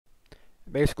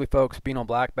Basically, folks,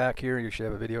 BEANOBLACK back here. You should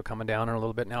have a video coming down in a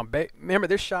little bit. Now, remember,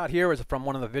 this shot here was from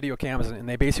one of the video cams, and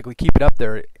they basically keep it up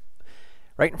there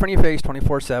right in front of your face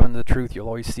 24/7. The truth, you'll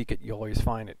always seek it, you'll always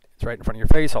find it. It's right in front of your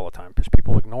face all the time because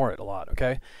people ignore it a lot,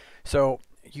 okay? So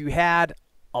you had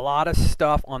a lot of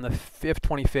stuff on the 5th,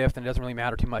 25th, and it doesn't really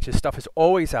matter too much. This stuff is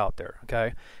always out there,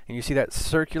 okay? And you see that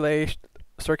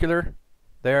circular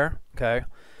there, okay?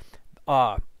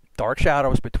 Dark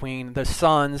shadows between the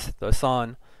sun,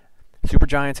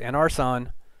 supergiants, and our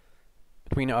sun,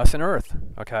 between us and Earth,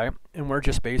 okay? And we're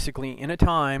just basically in a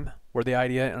time where the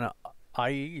idea, and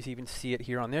eyes even see it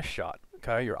here on this shot,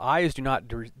 okay? Your eyes do not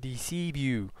deceive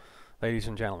you, ladies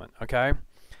and gentlemen, okay?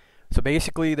 So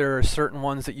basically there are certain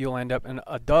ones that you'll end up in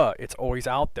it's always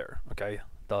out there, okay?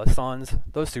 The suns,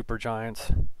 those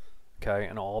supergiants, okay,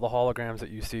 and all the holograms that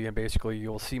you see, and basically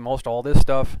you'll see most all this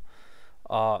stuff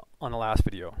on the last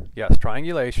video. Yes,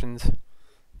 triangulations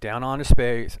down onto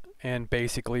space, and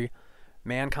basically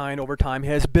mankind over time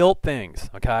has built things,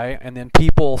 okay? And then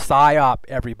people psyop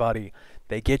everybody.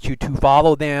 They get you to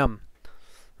follow them,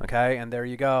 okay? And there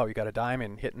you go. You got a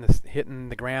diamond hitting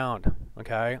the ground,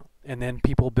 okay? And then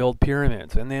people build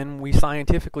pyramids, and then we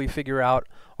scientifically figure out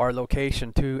our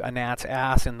location to a gnat's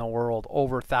ass in the world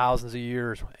over thousands of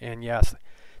years, and yes,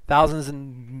 thousands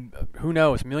and who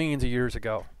knows, millions of years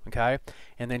ago, okay?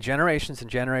 And then generations and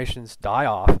generations die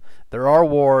off. There are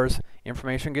wars,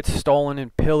 information gets stolen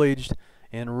and pillaged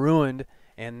and ruined,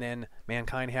 and then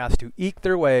mankind has to eke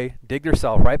their way, dig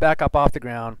themselves right back up off the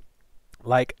ground,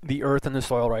 like the earth and the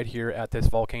soil right here at this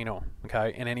volcano,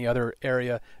 okay? And any other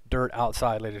area, dirt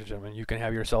outside, ladies and gentlemen. You can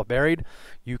have yourself buried,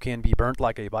 you can be burnt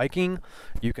like a Viking,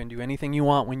 you can do anything you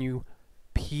want when you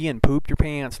pee and poop your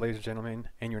pants, ladies and gentlemen,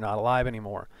 and you're not alive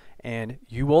anymore. And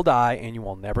you will die, and you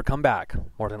will never come back,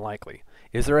 more than likely.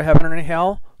 Is there a heaven or a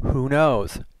hell? Who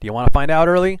knows? Do you want to find out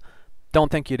early? Don't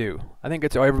think you do. I think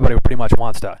it's everybody pretty much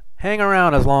wants to hang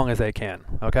around as long as they can,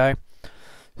 okay?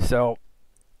 So,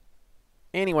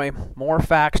 anyway, more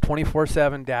facts,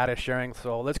 24/7 data sharing.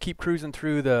 So let's keep cruising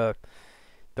through the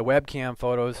webcam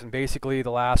photos, and basically the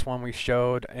last one we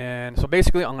showed. And so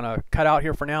basically I'm going to cut out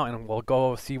here for now, and we'll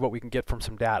go see what we can get from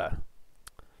some data.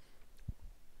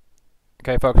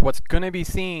 Okay, folks, what's going to be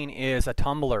seen is a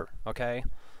tumbler, okay?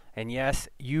 And yes,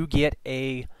 you get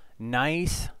a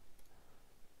nice,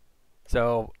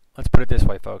 so let's put it this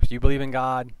way, folks. Do you believe in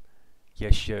God?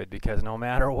 You should, because no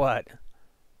matter what,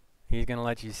 He's going to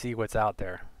let you see what's out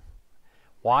there.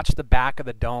 Watch the back of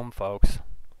the dome, folks,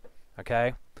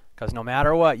 okay? Because no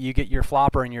matter what, you get your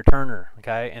flopper and your turner,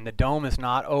 okay? And the dome is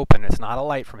not open. It's not a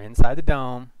light from inside the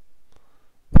dome.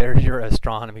 There's your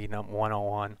astronomy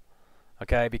 101,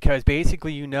 okay? Because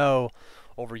basically, you know,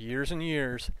 over years and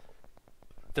years,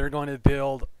 they're going to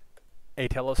build a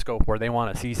telescope where they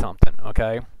want to see something,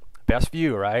 okay? Best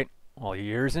view, right? Well,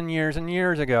 years and years and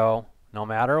years ago, no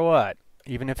matter what,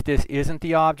 even if this isn't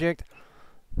the object,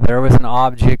 there was an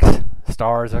object, as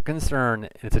far as I'm concerned,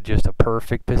 it's just a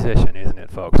perfect position, isn't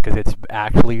it, folks? Because it's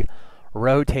actually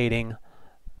rotating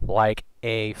like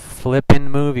a flippin'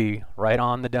 movie right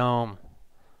on the dome,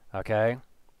 okay?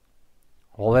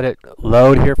 We'll let it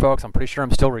load here, folks. I'm pretty sure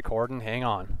I'm still recording. Hang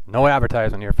on. No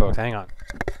advertisement here, folks. Hang on.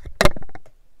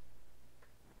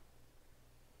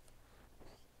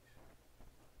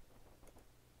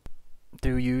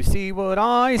 Do you see what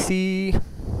I see?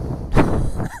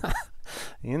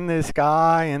 In the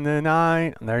sky, in the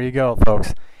night. And there you go,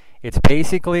 folks. It's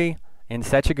basically in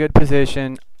such a good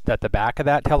position that the back of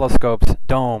that telescope's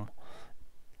dome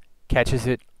catches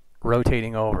it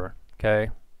rotating over,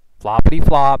 okay? Floppity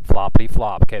flop, floppity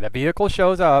flop. Okay, the vehicle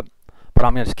shows up, but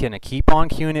I'm just going to keep on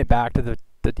cueing it back to the,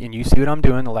 and you see what I'm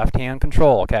doing, the left-hand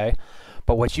control, okay?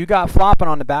 But what you got flopping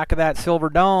on the back of that silver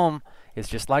dome is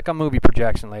just like a movie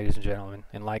projection, ladies and gentlemen.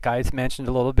 And like I mentioned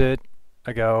a little bit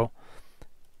ago,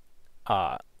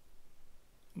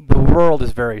 the world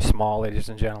is very small, ladies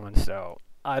and gentlemen, so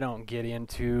I don't get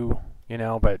into, you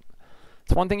know, but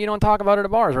it's one thing you don't talk about at a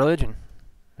bar is religion,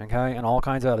 okay, and all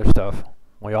kinds of other stuff.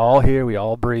 We all here, we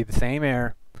all breathe the same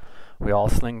air, we all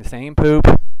sling the same poop,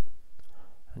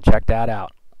 and check that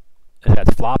out. As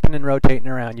that's flopping and rotating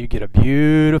around, you get a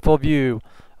beautiful view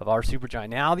of our supergiant.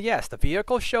 Now, yes, the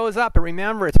vehicle shows up, but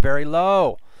remember, it's very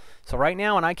low. So right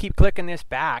now, when I keep clicking this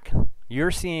back,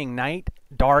 you're seeing night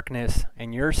darkness,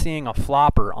 and you're seeing a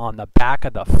flopper on the back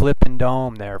of the flippin'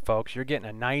 dome there, folks. You're getting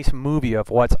a nice movie of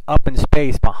what's up in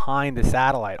space behind the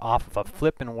satellite off of a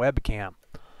flippin' webcam.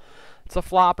 It's a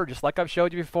flopper, just like I've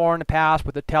showed you before in the past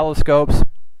with the telescopes.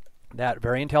 That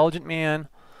very intelligent man.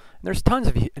 There's tons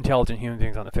of intelligent human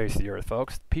beings on the face of the earth,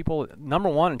 folks. People, number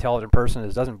one intelligent person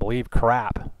is doesn't believe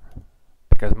crap.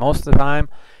 Because most of the time,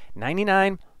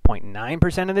 99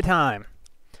 99.9% of the time.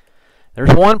 There's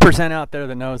 1% out there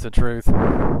that knows the truth.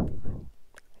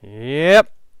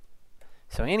 Yep.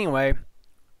 So anyway,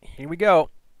 here we go.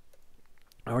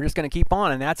 And we're just going to keep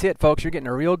on, and that's it, folks. You're getting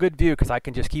a real good view because I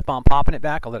can just keep on popping it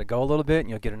back. I'll let it go a little bit, and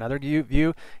you'll get another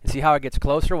view and see how it gets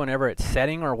closer whenever it's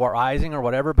setting or rising or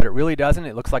whatever, but it really doesn't.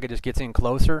 It looks like it just gets in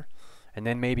closer, and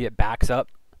then maybe it backs up,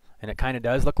 and it kind of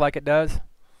does look like it does.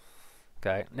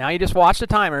 Okay, now you just watch the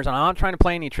timers, and I'm not trying to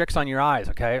play any tricks on your eyes,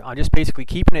 okay? I'm just basically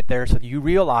keeping it there so that you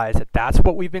realize that that's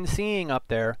what we've been seeing up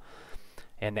there.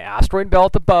 And the asteroid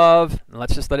belt above, and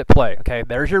let's just let it play, okay?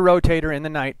 There's your rotator in the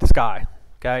night sky.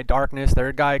 Okay, darkness,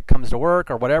 their guy comes to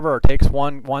work or whatever, or takes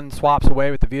one swaps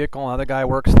away with the vehicle, another guy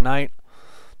works tonight.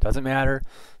 Doesn't matter.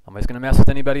 Nobody's going to mess with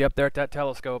anybody up there at that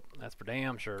telescope. That's for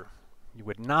damn sure. You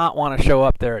would not want to show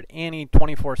up there at any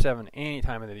 24/7, any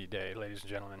time of the day, ladies and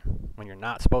gentlemen, when you're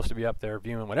not supposed to be up there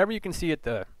viewing whatever you can see at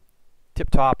the tip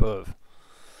top of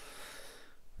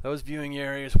those viewing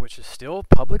areas, which is still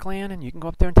public land, and you can go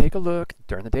up there and take a look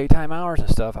during the daytime hours and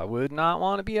stuff. I would not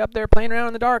want to be up there playing around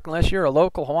in the dark unless you're a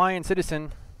local Hawaiian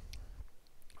citizen.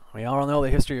 We all know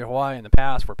the history of Hawaii in the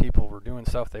past where people were doing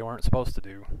stuff they weren't supposed to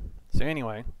do. So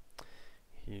anyway,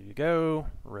 here you go,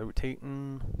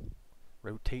 rotating.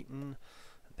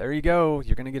 There you go.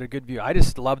 You're going to get a good view. I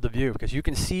just love the view because you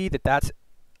can see that that's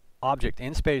object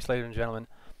in space, ladies and gentlemen,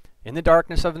 in the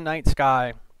darkness of the night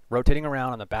sky, rotating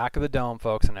around on the back of the dome,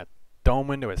 folks, and that dome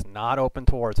window is not open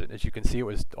towards it. As you can see, it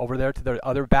was over there to the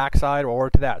other back side or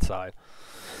to that side.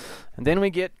 And then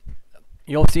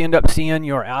you'll end up seeing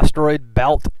your asteroid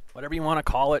belt, whatever you want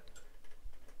to call it,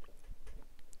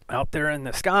 out there in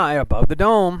the sky above the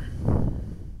dome.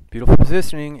 Beautiful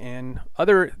positioning and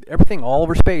everything all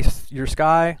over space, your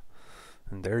sky,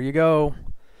 and there you go.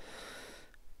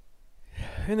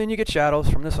 And then you get shadows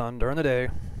from the sun during the day.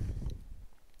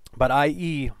 But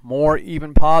i.e., more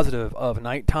even positive of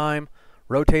nighttime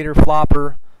rotator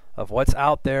flopper of what's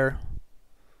out there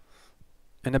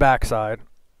in the backside.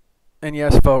 And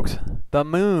yes, folks, the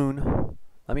moon,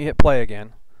 let me hit play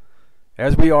again.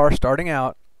 As we are starting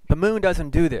out, the moon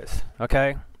doesn't do this,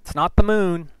 okay? It's not the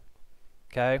moon,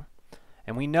 okay?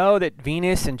 And we know that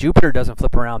Venus and Jupiter doesn't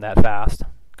flip around that fast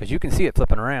because you can see it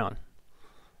flipping around,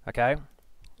 okay?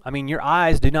 I mean, your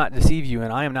eyes do not deceive you,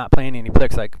 and I am not playing any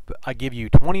tricks. Like, I give you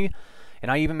 20,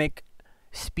 and I even make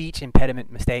speech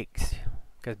impediment mistakes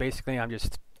because basically I'm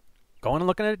just going and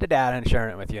looking at the data and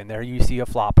sharing it with you, and there you see a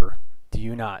flopper. Do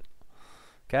you not?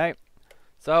 Okay?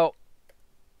 So,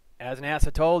 as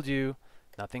NASA told you,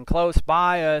 nothing close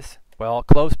by us. Well,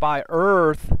 close by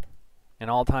Earth in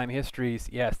all-time histories,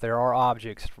 yes, there are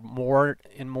objects more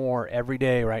and more every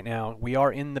day right now. We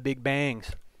are in the Big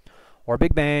Bangs, or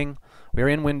Big Bang. We're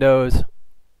in Windows,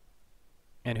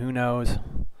 and who knows?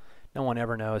 No one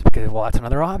ever knows because, well, that's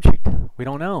another object. We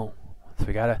don't know. So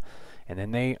we gotta, and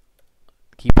then they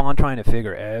keep on trying to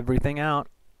figure everything out,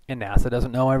 and NASA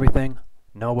doesn't know everything.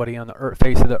 Nobody on the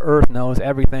face of the Earth knows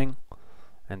everything,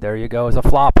 and there you go as a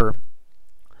flopper.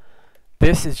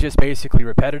 This is just basically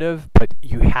repetitive, but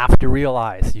you have to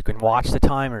realize, you can watch the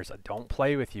timers. Don't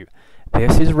play with you.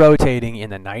 This is rotating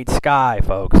in the night sky,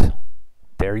 folks.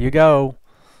 There you go.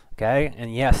 Okay,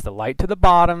 and yes, the light to the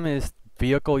bottom is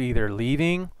vehicle either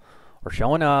leaving or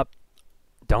showing up.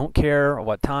 Don't care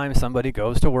what time somebody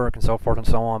goes to work and so forth and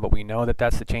so on, but we know that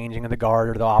that's the changing of the guard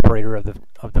or the operator of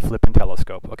the flipping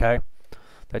telescope, okay?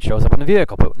 That shows up in the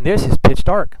vehicle, but this is pitch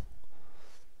dark.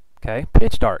 Okay,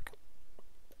 pitch dark.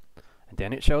 And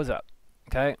then it shows up,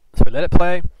 okay? So we let it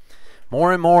play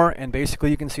more and more, and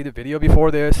basically you can see the video before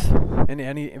this, in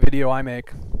any video I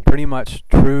make, pretty much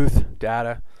truth,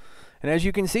 data. And as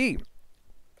you can see,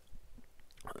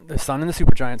 the sun and the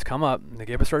supergiants come up, and they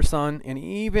give us our sun, and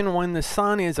even when the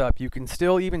sun is up, you can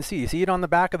still even see. You see it on the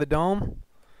back of the dome?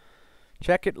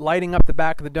 Check it lighting up the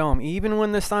back of the dome, even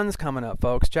when the sun's coming up,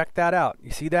 folks. Check that out.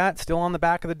 You see that? Still on the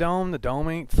back of the dome. The dome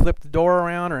ain't flipped the door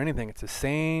around or anything. It's the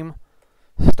same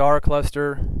star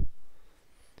cluster.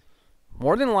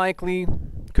 More than likely,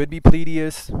 could be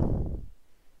Pleiades.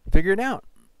 Figure it out.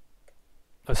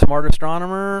 A smart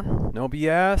astronomer, no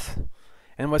BS.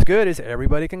 And what's good is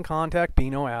everybody can contact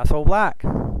BEANOBLACK.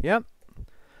 Yep.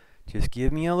 Just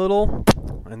give me a little,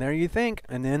 and there you think.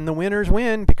 And then the winners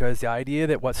win, because the idea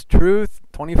that what's truth,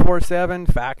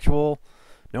 24/7, factual,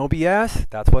 no BS,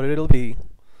 that's what it'll be.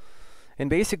 And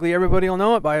basically everybody will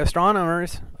know it by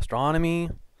astronomers, astronomy,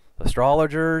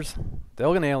 astrologers.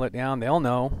 They'll nail it down. They'll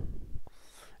know.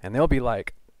 And they'll be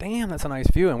like, damn, that's a nice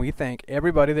view. And we thank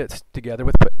everybody that's together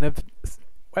with putting the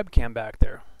webcam back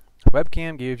there.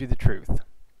 Webcam gives you the truth.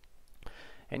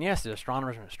 And yes, the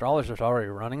astronomers and astrologers are already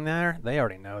running there. They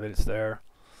already know that it's there.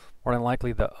 More than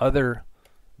likely, the other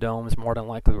domes, more than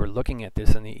likely we're looking at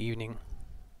this in the evening.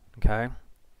 Okay,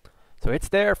 so it's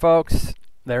there, folks.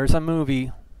 There's a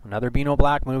movie, another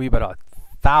BEANOBLACK movie, but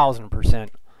 1,000%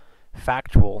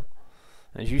 factual.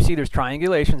 As you see, there's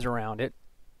triangulations around it.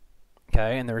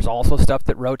 Okay, and there's also stuff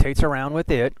that rotates around with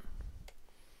it.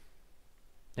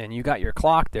 And you got your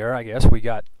clock there. I guess we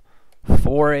got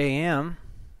 4 a.m.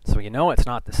 So you know it's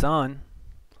not the sun.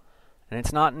 And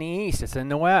it's not in the east, it's in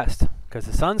the west. Because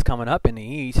the sun's coming up in the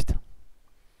east.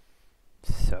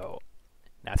 So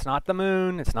that's not the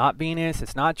moon, it's not Venus,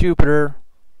 it's not Jupiter.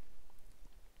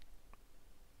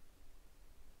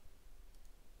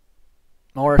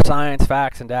 More science,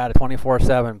 facts, and data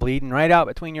 24/7. Bleeding right out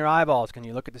between your eyeballs. Can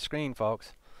you look at the screen,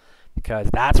 folks? Because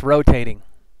that's rotating.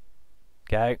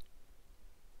 Okay?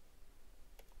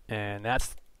 And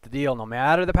that's the deal. No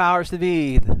matter the powers to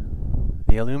be,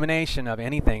 the illumination of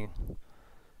anything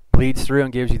bleeds through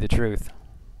and gives you the truth.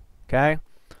 Okay?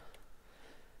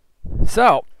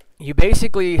 So, you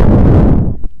basically,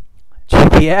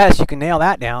 GPS, you can nail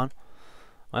that down.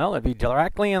 Well, it'd be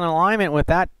directly in alignment with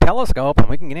that telescope, and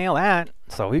we can nail that.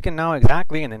 So we can know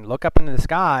exactly, and then look up into the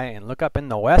sky, and look up in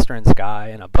the western sky,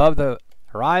 and above the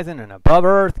horizon, and above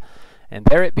Earth, and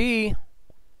there it be,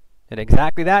 at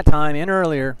exactly that time and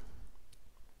earlier.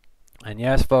 And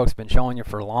yes, folks, been showing you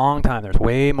for a long time, there's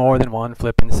way more than one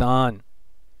flipping sun.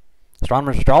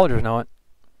 Astronomers, astrologers know it.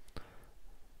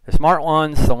 The smart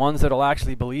ones, the ones that'll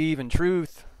actually believe in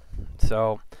truth.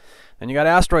 So, then you got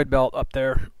asteroid belt up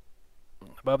there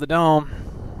above the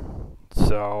dome.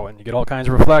 So, and you get all kinds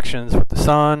of reflections with the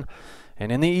sun.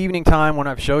 And in the evening time, when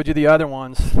I've showed you the other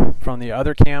ones from the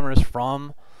other cameras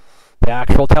from the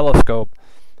actual telescope,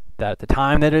 that at the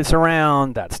time that it's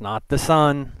around, that's not the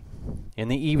sun. In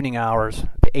the evening hours,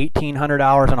 the 1800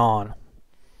 hours and on.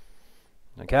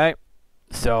 Okay?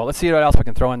 So let's see what else we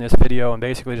can throw in this video, and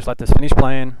basically just let this finish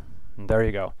playing, and there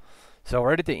you go. So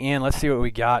right at the end, let's see what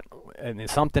we got. And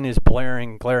something is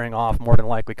glaring off, more than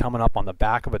likely coming up on the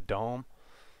back of a dome,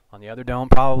 on the other dome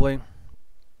probably.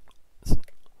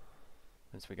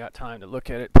 Since we got time to look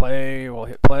at it, play, we'll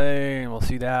hit play, and we'll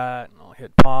see that, and I'll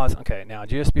hit pause. Okay, now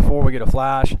just before we get a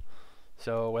flash,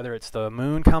 so whether it's the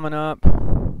moon coming up,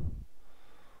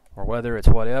 or whether it's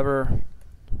whatever,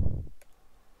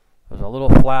 there's a little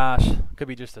flash. Could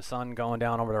be just the sun going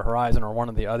down over the horizon, or one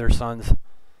of the other suns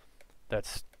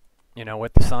that's, you know,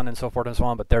 with the sun and so forth and so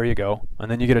on. But there you go.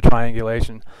 And then you get a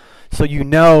triangulation. So you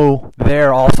know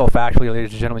there also factually,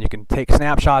 ladies and gentlemen, you can take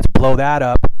snapshots, blow that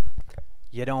up.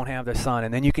 You don't have the sun.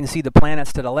 And then you can see the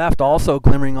planets to the left also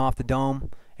glimmering off the dome.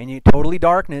 And you totally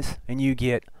darkness, and you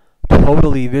get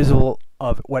totally visible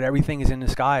of what everything is in the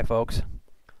sky, folks.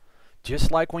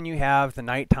 Just like when you have the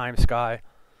nighttime sky,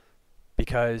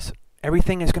 because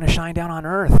everything is going to shine down on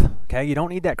Earth. Okay, you don't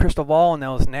need that crystal ball and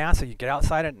those NASA. You get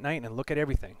outside at night and look at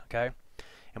everything. Okay,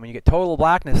 and when you get total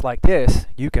blackness like this,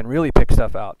 you can really pick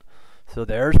stuff out. So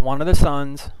there's one of the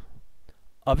suns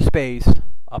of space,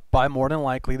 up by more than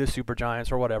likely the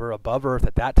supergiants or whatever, above Earth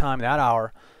at that time, that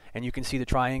hour, and you can see the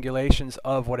triangulations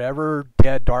of whatever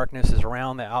dead darkness is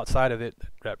around the outside of it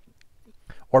that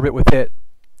orbit with it.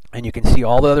 And you can see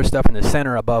all the other stuff in the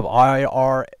center above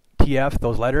IRTF,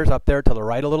 those letters up there to the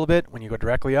right a little bit when you go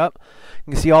directly up.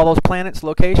 You can see all those planets,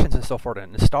 locations, and so forth,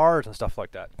 and the stars and stuff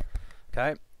like that.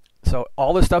 Okay? So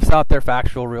all this stuff's out there,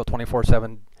 factual, real,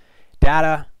 24/7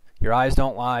 data. Your eyes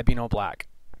don't lie, BEANOBLACK.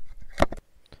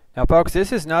 Now, folks,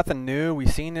 this is nothing new.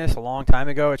 We've seen this a long time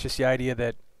ago. It's just the idea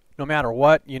that no matter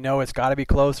what, you know it's got to be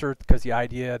closer, because the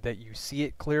idea that you see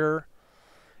it clearer,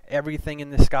 everything in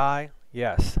the sky,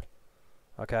 yes.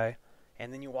 Okay,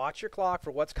 and then you watch your clock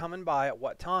for what's coming by at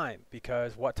what time,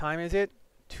 because what time is it?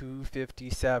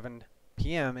 2:57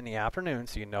 p.m. in the afternoon,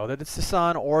 so you know that it's the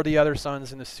sun or the other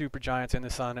suns and the supergiants in the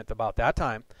sun at about that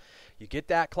time. You get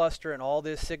that cluster and all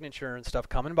this signature and stuff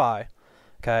coming by,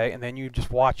 okay, and then you just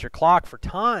watch your clock for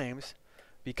times,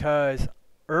 because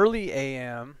early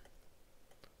a.m.,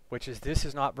 which is, this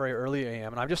is not very early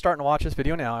a.m., and I'm just starting to watch this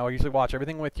video now. I usually watch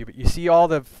everything with you, but you see all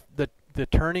the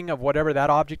turning of whatever that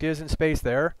object is in space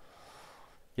there.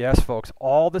 Yes, folks,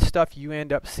 all the stuff you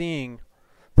end up seeing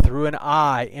through an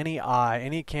eye,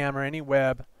 any camera, any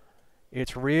web,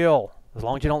 it's real. As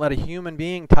long as you don't let a human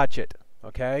being touch it,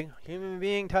 okay? Human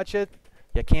being touch it,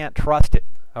 you can't trust it,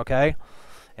 okay?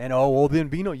 And oh, well then,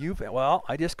 Beano, well,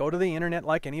 I just go to the internet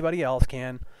like anybody else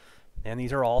can. And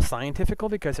these are all scientifical,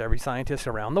 because every scientist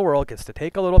around the world gets to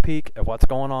take a little peek at what's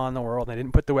going on in the world. They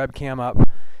didn't put the webcam up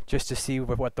just to see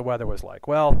what the weather was like.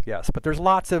 Well, yes, but there's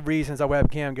lots of reasons a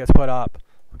webcam gets put up,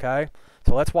 okay?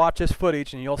 So let's watch this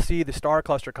footage, and you'll see the star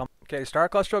cluster come. Okay, star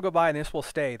cluster will go by, and this will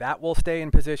stay. That will stay in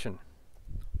position.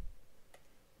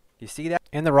 You see that?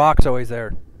 And the rock's always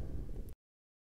there.